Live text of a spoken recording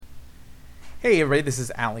Hey everybody, this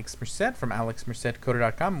is Alex Merced from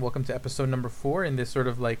alexmercedcoder.com. Welcome to episode number 4 in this sort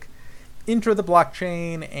of like intro to the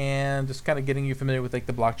blockchain and just kind of getting you familiar with like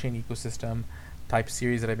the blockchain ecosystem type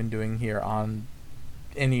series that I've been doing here on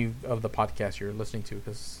any of the podcasts you're listening to,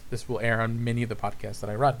 because this will air on many of the podcasts that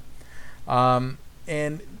I run.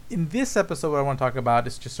 And in this episode, what I want to talk about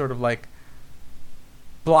is just sort of like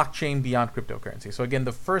blockchain beyond cryptocurrency. So again,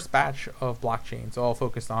 the first batch of blockchains all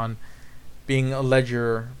focused on being a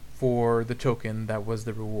ledger for the token that was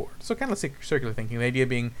the reward. So kind of like circular thinking. The idea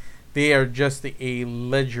being they are just a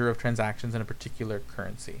ledger of transactions in a particular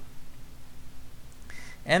currency.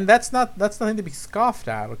 And that's nothing to be scoffed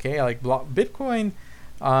at, okay? Like Bitcoin,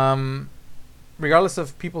 regardless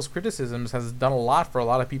of people's criticisms, has done a lot for a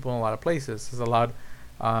lot of people in a lot of places. Has allowed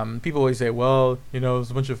people always say, well,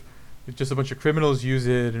 it's just a bunch of criminals use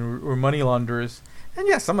it or money launderers. And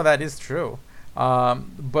yes, some of that is true.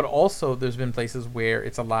 But also there's been places where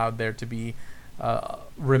it's allowed there to be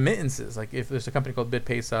remittances. Like if there's a company called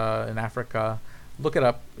BitPesa in Africa, look it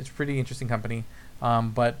up. It's a pretty interesting company.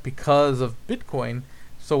 But because of Bitcoin,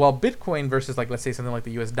 so while Bitcoin versus like let's say something like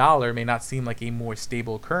the US dollar may not seem like a more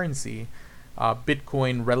stable currency,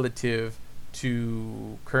 Bitcoin relative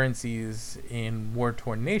to currencies in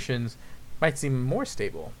war-torn nations might seem more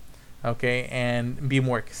stable, okay, and be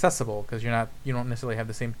more accessible because you don't necessarily have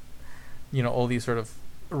the same all these sort of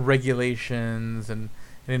regulations and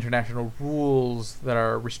international rules that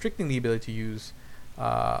are restricting the ability to use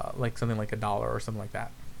like something like a dollar or something like that.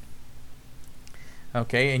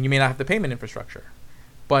 Okay, and you may not have the payment infrastructure,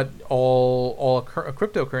 but all a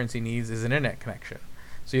cryptocurrency needs is an internet connection.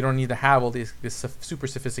 So you don't need to have all this super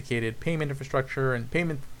sophisticated payment infrastructure and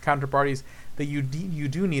payment counterparties that you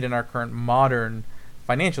do need in our current modern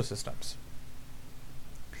financial systems.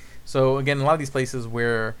 So again, a lot of these places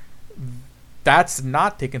where that's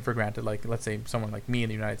not taken for granted, like let's say someone like me in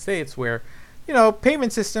the United States, where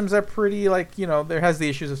payment systems are pretty like there has the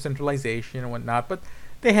issues of centralization and whatnot, but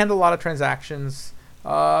they handle a lot of transactions.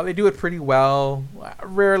 They do it pretty well.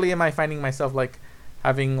 Rarely am I finding myself like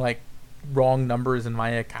having like wrong numbers in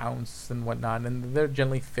my accounts and whatnot, and they're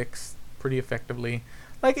generally fixed pretty effectively.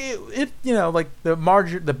 Like like the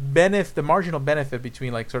marginal benefit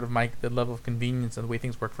between like sort of the level of convenience and the way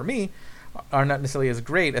things work for me are not necessarily as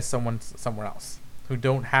great as someone somewhere else who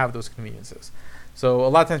don't have those conveniences. So a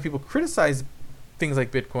lot of times people criticize things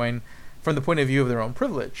like Bitcoin from the point of view of their own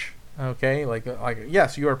privilege. Okay, like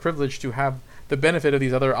yes, you are privileged to have the benefit of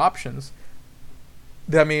these other options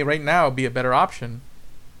that may right now be a better option,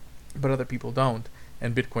 but other people don't,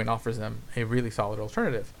 and Bitcoin offers them a really solid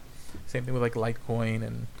alternative. Same thing with like Litecoin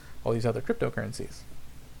and all these other cryptocurrencies.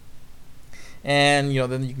 And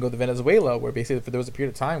then you can go to Venezuela, where basically there was a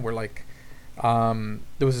period of time where like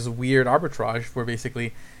there was this weird arbitrage where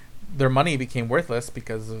basically their money became worthless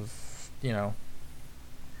because of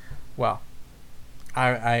well,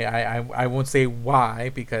 I won't say why,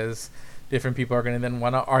 because different people are going to then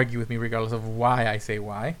want to argue with me regardless of why I say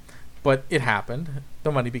why, but it happened.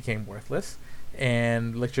 The money became worthless,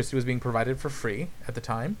 and electricity was being provided for free at the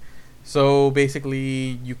time. So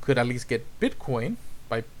basically, you could at least get Bitcoin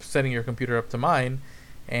by setting your computer up to mine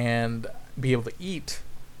and be able to eat,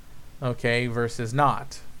 okay, versus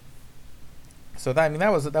not. So that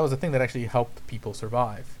was a thing that actually helped people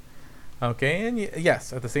survive, okay. And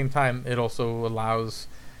yes, at the same time, it also allows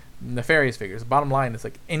nefarious figures. Bottom line is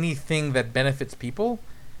like anything that benefits people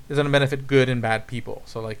is going to benefit good and bad people.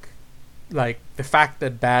 So like the fact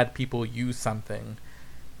that bad people use something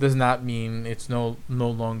does not mean it's no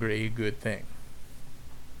longer a good thing.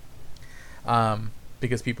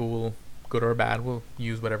 Because people will, good or bad, will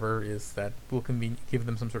use whatever is that will give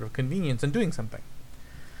them some sort of convenience in doing something.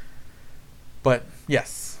 But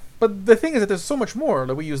yes, but the thing is that there's so much more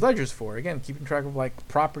that we use ledgers for. Again, keeping track of like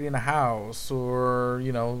property in a house, or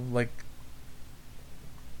like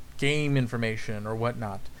game information or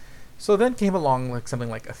whatnot. So then came along like something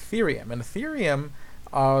like Ethereum, and Ethereum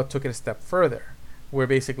took it a step further, where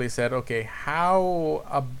basically said, okay, how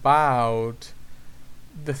about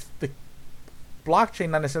the blockchain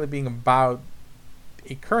not necessarily being about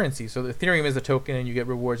a currency? So the Ethereum is a token, and you get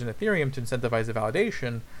rewards in Ethereum to incentivize the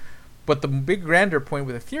validation. But the big grander point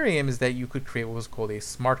with Ethereum is that you could create what was called a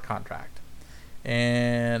smart contract.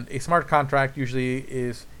 And a smart contract usually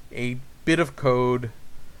is a bit of code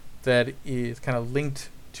that is kind of linked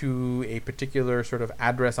to a particular sort of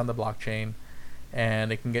address on the blockchain,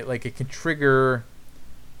 and it can trigger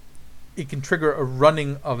a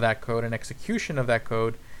running of that code, an execution of that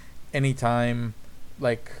code, anytime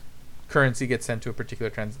like currency gets sent to a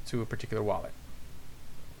particular wallet.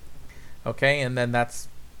 Okay, and then that's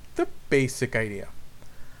the basic idea.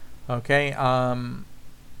 Okay,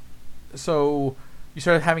 so you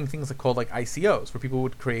started having things called like ICOs, where people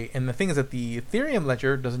would create. And the thing is that the Ethereum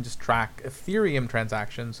ledger doesn't just track Ethereum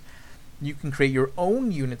transactions. You can create your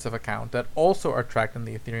own units of account that also are tracked in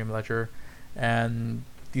the Ethereum ledger, and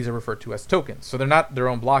these are referred to as tokens. So they're not their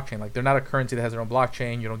own blockchain. Like, they're not a currency that has their own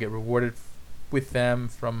blockchain. You don't get rewarded with them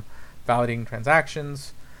from validating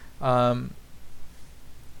transactions.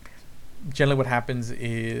 Generally, what happens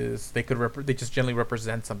is they just generally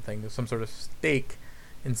represent something, some sort of stake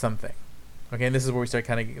in something. Okay, and this is where we start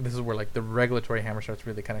this is where like the regulatory hammer starts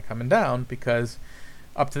really kind of coming down, because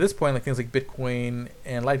up to this point, like things like Bitcoin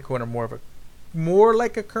and Litecoin are more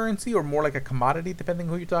like a currency or more like a commodity, depending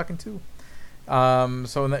who you're talking to.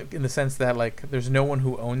 So in the sense that like there's no one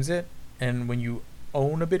who owns it, and when you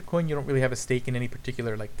own a Bitcoin, you don't really have a stake in any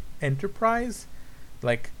particular like enterprise.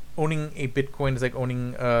 Like, owning a Bitcoin is like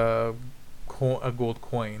owning a gold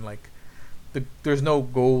coin. Like, there's no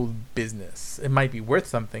gold business. It might be worth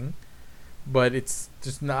something, but it's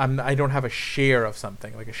just not. I don't have a share of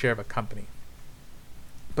something, like a share of a company.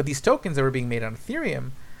 But these tokens that were being made on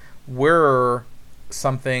Ethereum were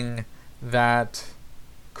something that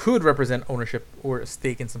could represent ownership or a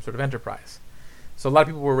stake in some sort of enterprise. So a lot of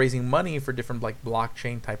people were raising money for different like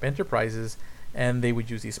blockchain type enterprises, and they would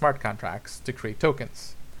use these smart contracts to create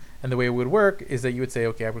tokens. And the way it would work is that you would say,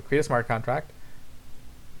 okay, I would create a smart contract,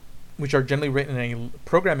 which are generally written in a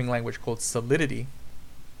programming language called Solidity.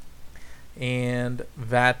 And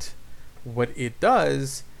that, what it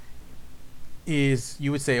does is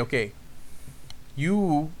you would say, okay,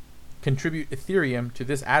 you contribute Ethereum to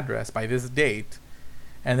this address by this date,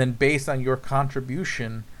 and then based on your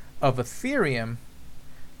contribution of Ethereum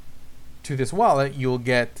to this wallet, you'll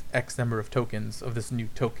get X number of tokens of this new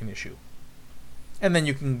token issue. And then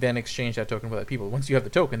you can then exchange that token with other people. Once you have the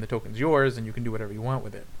token's yours, and you can do whatever you want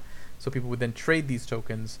with it. So people would then trade these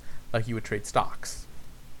tokens like you would trade stocks,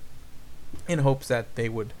 in hopes that they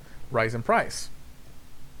would rise in price.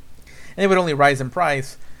 And they would only rise in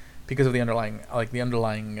price because of the underlying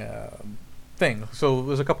thing. So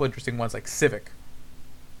there's a couple interesting ones, like Civic.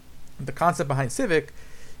 The concept behind Civic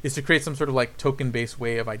is to create some sort of like token-based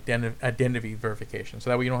way of identity verification. So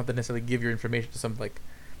that way you don't have to necessarily give your information to some like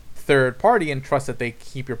third party and trust that they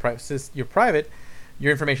keep your private.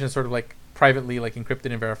 Your information is sort of like privately like encrypted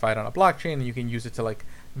and verified on a blockchain, and you can use it to like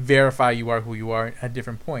verify you are who you are at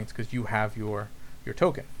different points because you have your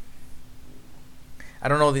token. I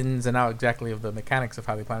don't know the ins and outs exactly of the mechanics of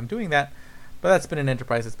how they plan on doing that, but that's been an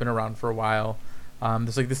enterprise that's been around for a while.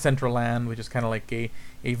 There's like the Central Land, which is kind of like a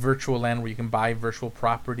virtual land where you can buy virtual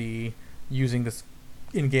property using this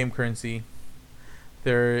in-game currency,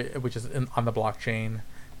 which is on the blockchain.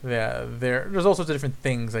 There's all sorts of different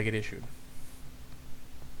things that get issued.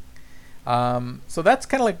 So that's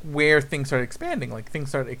kind of like where things started expanding. Like, things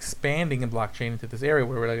started expanding in blockchain into this area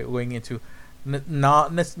where we're like going into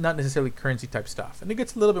not necessarily currency type stuff, and it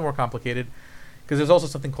gets a little bit more complicated because there's also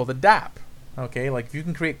something called a dApp. Okay, like if you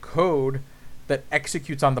can create code that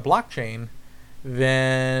executes on the blockchain,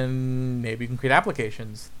 then maybe you can create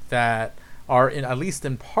applications that are at least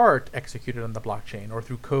in part executed on the blockchain, or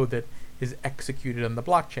through code that is executed on the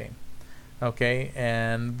blockchain. Okay,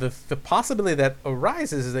 and the possibility that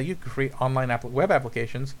arises is that you can create online web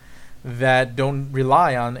applications that don't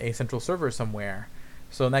rely on a central server somewhere.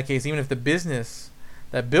 So in that case, even if the business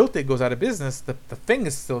that built it goes out of business, the thing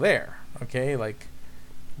is still there. Okay, like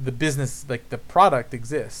the business, like the product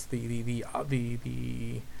exists. The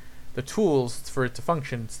tools for it to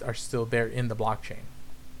function are still there in the blockchain.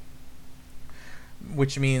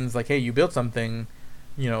 Which means, like, hey, you built something,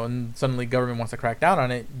 and suddenly government wants to crack down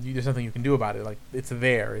on it. There's nothing you can do about it. Like, it's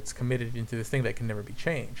there. It's committed into this thing that can never be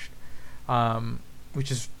changed.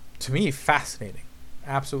 Which is, to me, fascinating.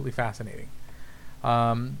 Absolutely fascinating.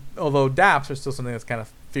 Although dApps are still something that's kind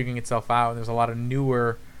of figuring itself out, and there's a lot of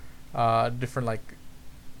newer, different like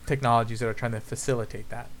technologies that are trying to facilitate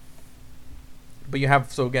that. But you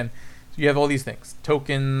have all these things: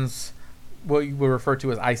 tokens, what we refer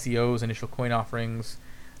to as ICOs, initial coin offerings,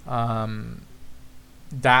 dApps,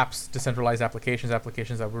 decentralized applications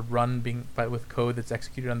that would run with code that's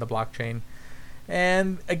executed on the blockchain.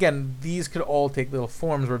 And again, these could all take little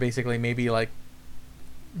forms where basically maybe like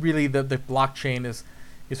really the blockchain is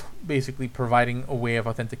basically providing a way of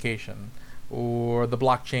authentication, or the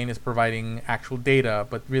blockchain is providing actual data,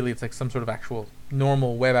 but really it's like some sort of actual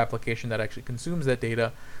normal web application that actually consumes that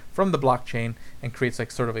data from the blockchain and creates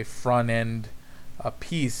like sort of a front end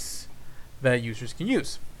piece that users can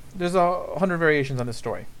use. There's 100 variations on this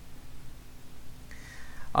story.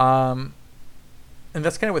 And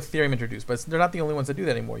that's kind of what Ethereum introduced, but they're not the only ones that do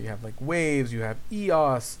that anymore. You have like Waves, you have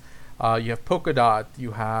EOS, you have Polkadot,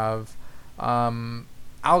 you have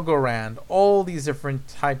Algorand, all these different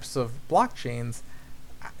types of blockchains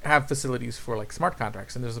have facilities for like smart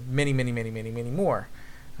contracts, and there's many, many, many, many, many more.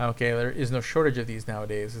 Okay, there is no shortage of these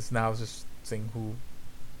nowadays. It's now just seeing who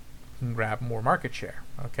can grab more market share.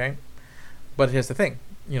 Okay, but here's the thing: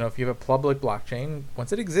 if you have a public blockchain,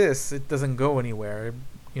 once it exists, it doesn't go anywhere.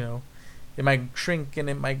 It might shrink and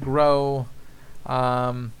it might grow,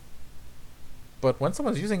 but once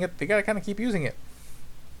someone's using it, they gotta kind of keep using it.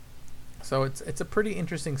 So it's a pretty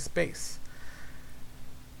interesting space.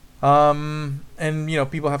 And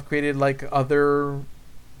people have created like other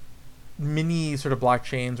mini sort of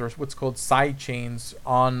blockchains, or what's called side chains,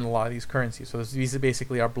 on a lot of these currencies. So these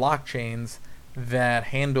basically are blockchains that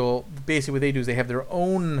handle, basically what they do is they have their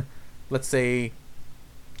own, let's say,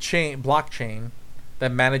 blockchain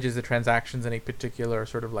that manages the transactions in a particular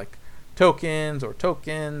sort of like tokens,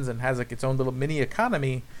 and has like its own little mini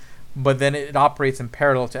economy, but then it operates in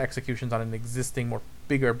parallel to executions on an existing more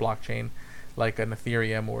bigger blockchain like an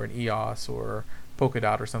Ethereum or an EOS or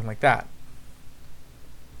Polkadot or something like that.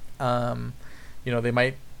 They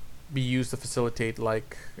might be used to facilitate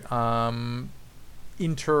like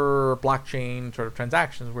inter-blockchain sort of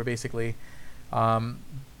transactions, where basically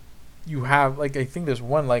you have, like, I think there's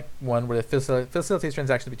one where it facilitates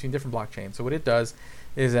transactions between different blockchains. So what it does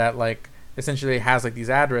is that, like, essentially it has like these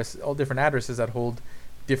all different addresses that hold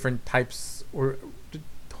different types, or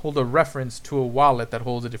hold a reference to a wallet that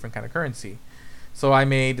holds a different kind of currency. So I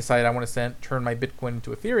may decide I want to turn my Bitcoin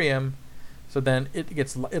into Ethereum. So then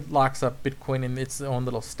it locks up Bitcoin in its own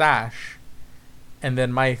little stash, and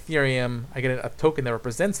then my Ethereum, I get a token that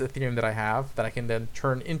represents the Ethereum that I have, that I can then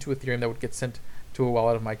turn into Ethereum that would get sent to a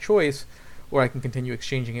wallet of my choice, or I can continue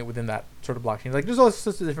exchanging it within that sort of blockchain. Like, there's all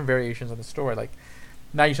sorts of different variations on the story. Like,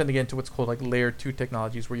 now you're starting to get into what's called like layer 2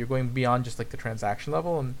 technologies, where you're going beyond just like the transaction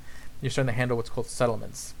level, and you're starting to handle what's called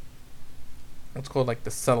settlements. What's called like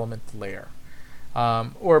the settlement layer.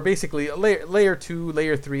 Or basically layer 2,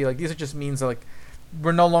 layer 3, like these are just means that, like,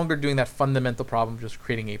 we're no longer doing that fundamental problem of just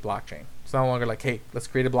creating a blockchain. It's no longer like, hey, let's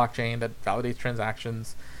create a blockchain that validates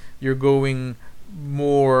transactions. You're going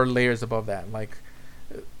more layers above that. Like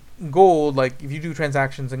gold, like if you do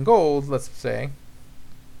transactions in gold, let's say,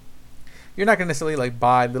 you're not going to necessarily like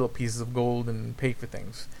buy little pieces of gold and pay for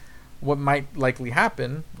things. What might likely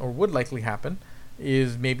happen, or would likely happen,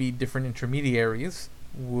 is maybe different intermediaries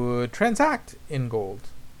would transact in gold.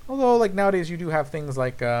 Although, like, nowadays you do have things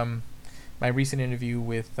like my recent interview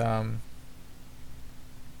with a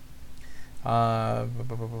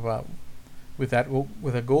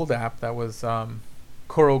gold app that was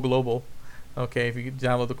Coro Global. Okay, if you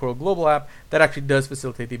download the Coro Global app, that actually does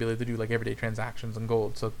facilitate the ability to do like everyday transactions in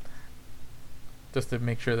gold. So just to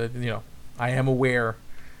make sure that I am aware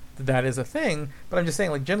that that is a thing, but I'm just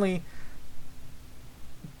saying, like, generally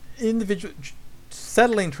individual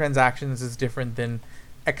settling transactions is different than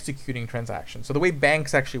executing transactions. So the way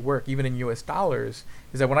banks actually work, even in US dollars,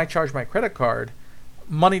 is that when I charge my credit card,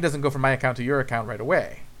 money doesn't go from my account to your account right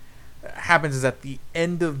away. What happens is at the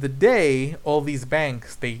end of the day, all these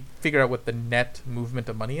banks, they figure out what the net movement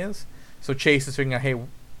of money is. So Chase is figuring out, hey,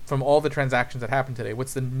 from all the transactions that happened today,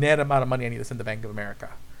 what's the net amount of money I need to send to Bank of America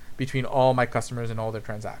between all my customers and all their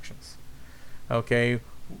transactions, okay,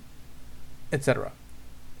 etc.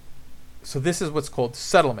 So this is what's called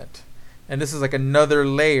settlement, and this is like another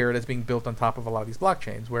layer that's being built on top of a lot of these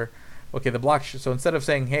blockchains, where, okay, so instead of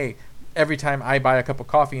saying, hey, every time I buy a cup of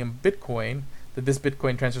coffee in Bitcoin, that this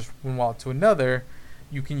Bitcoin transfers from one wallet to another,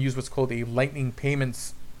 you can use what's called a Lightning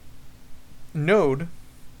Payments node.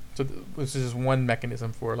 So this is just one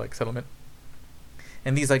mechanism for like settlement.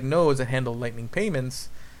 And these like nodes that handle Lightning payments,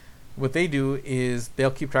 what they do is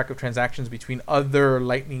they'll keep track of transactions between other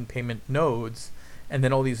Lightning payment nodes. And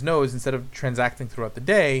then all these nodes, instead of transacting throughout the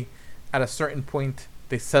day, at a certain point,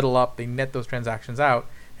 they settle up, they net those transactions out,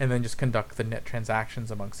 and then just conduct the net transactions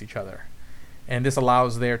amongst each other. And this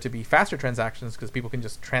allows there to be faster transactions because people can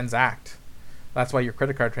just transact. That's why your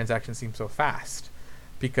credit card transactions seem so fast,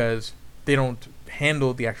 because they don't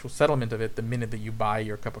handle the actual settlement of it the minute that you buy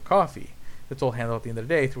your cup of coffee. It's all handled at the end of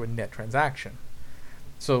the day through a net transaction.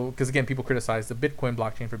 So, because again, people criticize the Bitcoin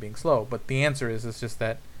blockchain for being slow, but the answer is just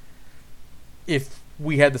that if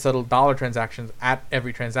we had to settle dollar transactions at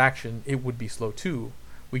every transaction, it would be slow too.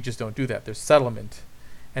 We just don't do that. There's settlement,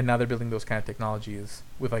 and now they're building those kind of technologies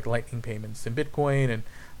with like Lightning payments in Bitcoin and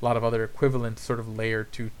a lot of other equivalent sort of layer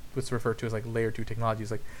 2, what's referred to as like layer 2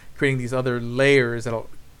 technologies, like creating these other layers that'll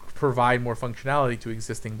provide more functionality to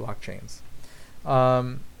existing blockchains,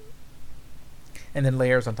 and then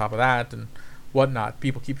layers on top of that and whatnot.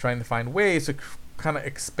 People keep trying to find ways to kind of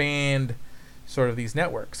expand sort of these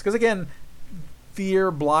networks, because again,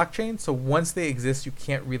 fear blockchain. So once they exist, you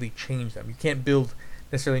can't really change them. You can't build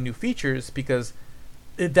necessarily new features because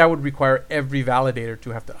that would require every validator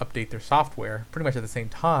to have to update their software pretty much at the same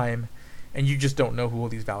time, and you just don't know who all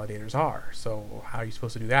these validators are. So how are you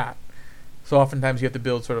supposed to do that? So oftentimes you have to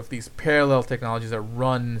build sort of these parallel technologies that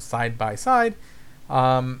run side by side,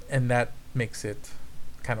 and that makes it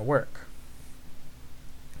kind of work.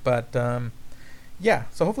 But yeah,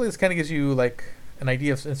 so hopefully this kind of gives you like an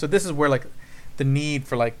idea of, and so this is where like the need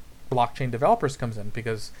for like blockchain developers comes in,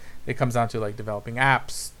 because it comes down to like developing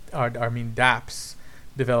apps, dApps,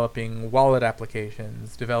 developing wallet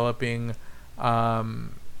applications, developing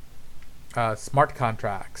smart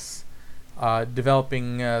contracts,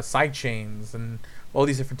 developing side chains, and all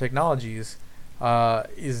these different technologies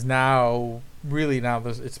is now really now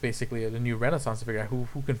it's basically a new renaissance to figure out who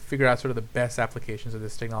can figure out sort of the best applications of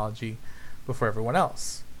this technology before everyone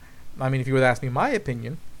else. I mean, if you were to ask me my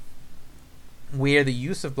opinion, where the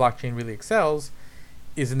use of blockchain really excels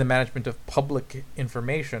is in the management of public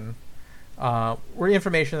information, or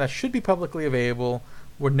information that should be publicly available,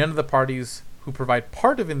 where none of the parties who provide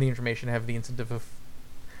part of the information have the incentive of.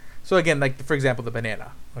 So again, like for example, the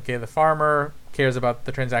banana. Okay, the farmer cares about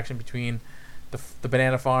the transaction between the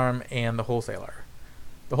banana farm and the wholesaler.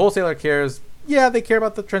 The wholesaler cares, they care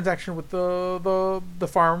about the transaction with the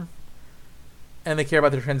farm, and they care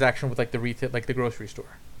about the transaction with like the retail, like the grocery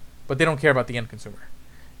store, but they don't care about the end consumer.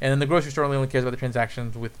 And then the grocery store only cares about the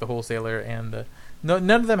transactions with the wholesaler, and none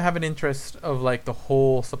of them have an interest of like the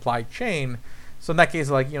whole supply chain. So in that case,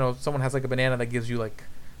 like someone has like a banana that gives you like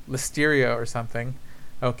listeria or something.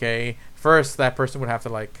 Okay, first that person would have to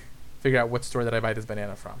like figure out what store that I buy this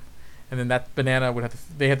banana from, and then that banana would have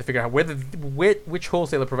to they had to figure out which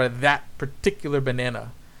wholesaler provided that particular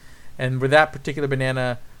banana, and which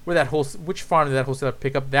farm did that wholesaler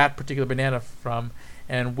pick up that particular banana from,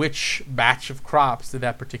 and which batch of crops did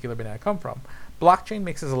that particular banana come from. Blockchain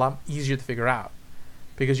makes this a lot easier to figure out,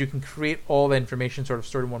 because you can create all the information sort of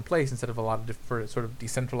stored in one place instead of a lot of different sort of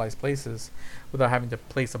decentralized places, without having to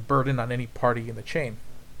place a burden on any party in the chain.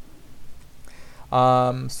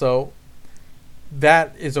 So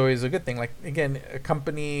that is always a good thing. Like again, a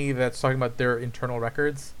company that's talking about their internal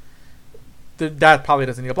records, that probably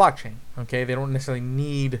doesn't need a blockchain. Okay, they don't necessarily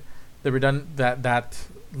need the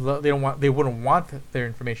they wouldn't want their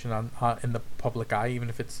information on in the public eye, even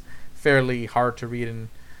if it's fairly hard to read and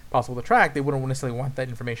possible to track. They wouldn't necessarily want that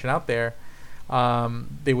information out there.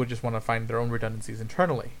 They would just want to find their own redundancies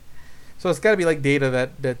internally. So it's got to be like data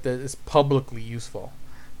that is publicly useful.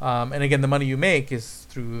 And again, the money you make is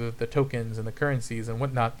through the tokens and the currencies and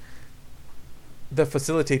whatnot that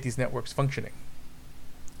facilitate these networks functioning.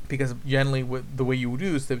 Because generally, the way you would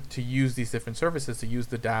do is to use these different services, to use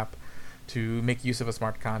the dApp, to make use of a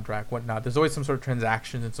smart contract, whatnot. There's always some sort of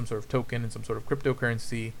transaction and some sort of token and some sort of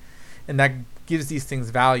cryptocurrency, and that gives these things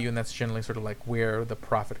value, and that's generally sort of like where the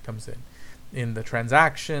profit comes in the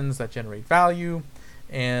transactions that generate value,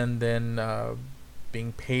 and then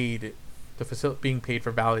being paid for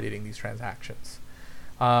validating these transactions.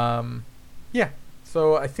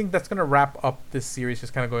 So I think that's going to wrap up this series,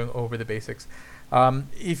 just kind of going over the basics.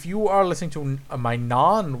 If you are listening to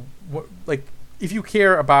if you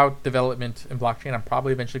care about development in blockchain, I'm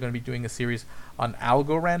probably eventually going to be doing a series on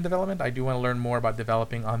Algorand development. I do want to learn more about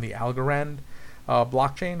developing on the Algorand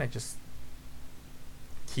blockchain. I just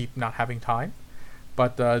keep not having time.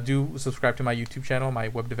 But do subscribe to my YouTube channel, my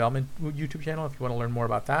web development YouTube channel, if you want to learn more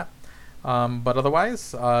about that. But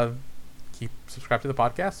otherwise, keep subscribed to the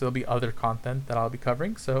podcast. There'll be other content that I'll be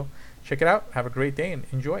covering. So check it out. Have a great day and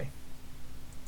enjoy.